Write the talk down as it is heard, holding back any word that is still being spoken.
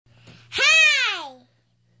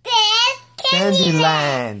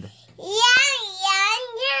Candyland. Yeah.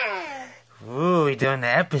 Ooh, we're doing an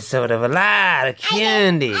episode of a lot of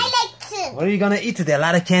candy. I like two. What are you gonna eat today? A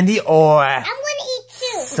lot of candy or I'm gonna eat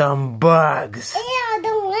two. some bugs? Yeah, I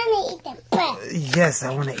don't wanna eat the bugs. Yes,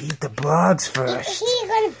 I wanna eat the bugs first. He's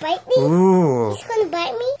gonna bite me? Ooh. He's gonna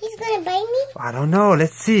bite me? He's gonna bite me? I don't know.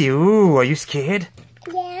 Let's see. Ooh, are you scared?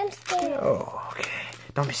 Yeah, I'm scared. Oh, okay.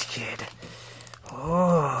 Don't be scared.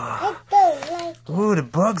 Oh. I don't like it. Ooh, the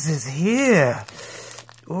bugs is here.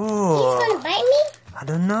 Ooh. He's gonna bite me? I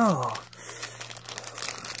don't know.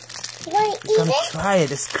 You gonna I'm eat gonna it? try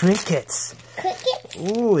it. It's crickets. Crickets?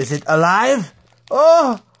 Ooh, is it alive?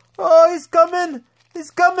 Oh, he's coming. He's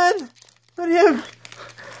coming. Look at him.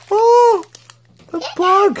 Oh, the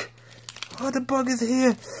bug. Oh, the bug is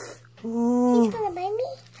here. Ooh. He's gonna bite me?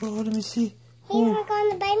 Oh, let me see. He's not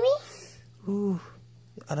gonna bite me? Ooh.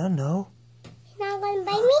 I don't know. He's not gonna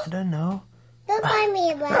bite me? I don't know. Don't bite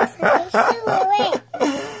me about it.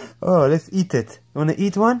 Oh, let's eat it. You wanna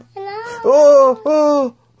eat one? No.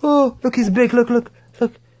 Oh, look, he's big. Look. Oh,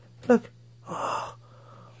 I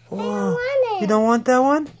don't want it. You don't want that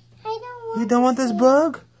one? I don't want You don't want this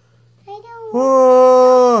bug? I don't want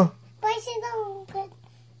Whoa! But you don't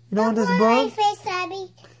You don't want this put it bug? on my face,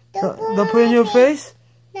 Abby. Don't put it in your face?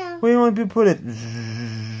 No. Where do you want me to put it? I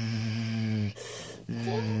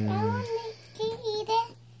want to eat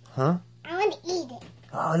it. Huh? I want to eat it.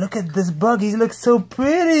 Oh, look at this bug. He looks so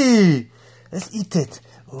pretty. Let's eat it.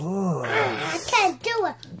 Oh. I can't do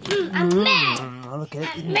it. I'm mad. Oh, look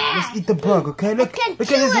at it. mad. Let's eat the bug, okay? Look can't at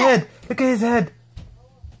do his it. head. Look at his head.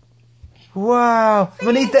 Wow. I'm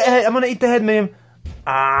gonna eat the head. I'm gonna eat the head, Miriam.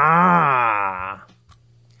 Ah.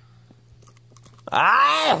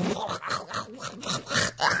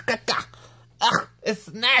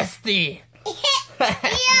 It's nasty.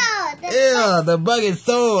 Ew, the bug is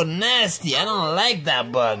so nasty. I don't like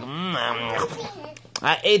that bug.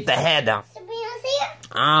 I ate the head. Sabrina's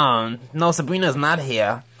here? No, Sabrina's not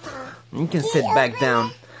here. You can sit back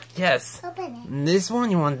down. Yes. Open it. This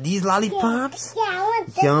one, you want these lollipops? Yeah, I want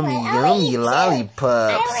this Yummy, one. I wanna eat yummy two.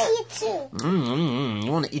 lollipops. I want to eat two.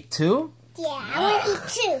 You want to eat two? Yeah, I want to eat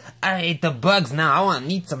two. I ate the bugs now. I want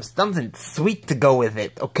to eat something sweet to go with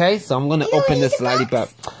it. Okay, so I'm gonna You wanna open eat this the lollipop.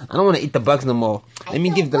 bugs? I don't want to eat the bugs no more. I Let me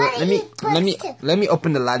don't give the wanna let me eat bugs too. let me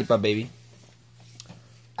open the lollipop, baby.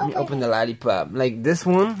 Let me open the lollipop like this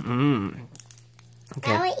one.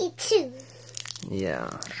 Okay. I want to eat two. Yeah.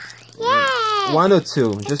 Yeah. One or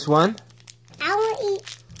two? Just one? I want to eat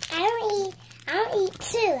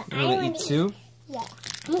two. You want to eat two? Yeah.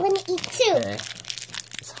 I'm going to eat two. Okay.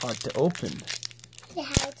 It's hard to open. You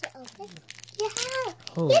have to open. You have.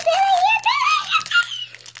 Oh. You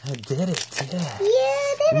I did it. Yeah. did it. You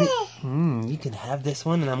did it. You can have this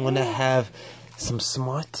one, and I'm gonna have some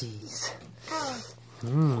Smarties.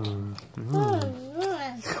 Oh.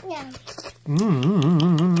 Yeah.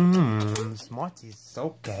 Smarties,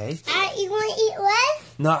 okay. You want to eat what?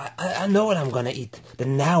 No, I know what I'm gonna eat. The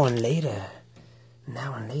now and later.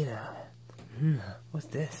 Now and later. What's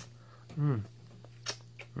this?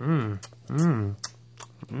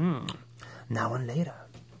 Now and later.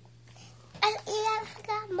 I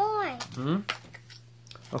forgot more.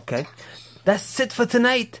 Okay. That's it for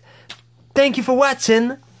tonight. Thank you for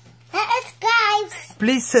watching. Let's guys.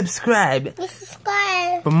 Please subscribe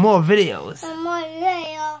Subscribe for more videos. for more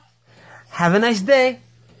video. Have a nice day.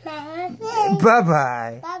 Bye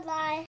Bye-bye. bye.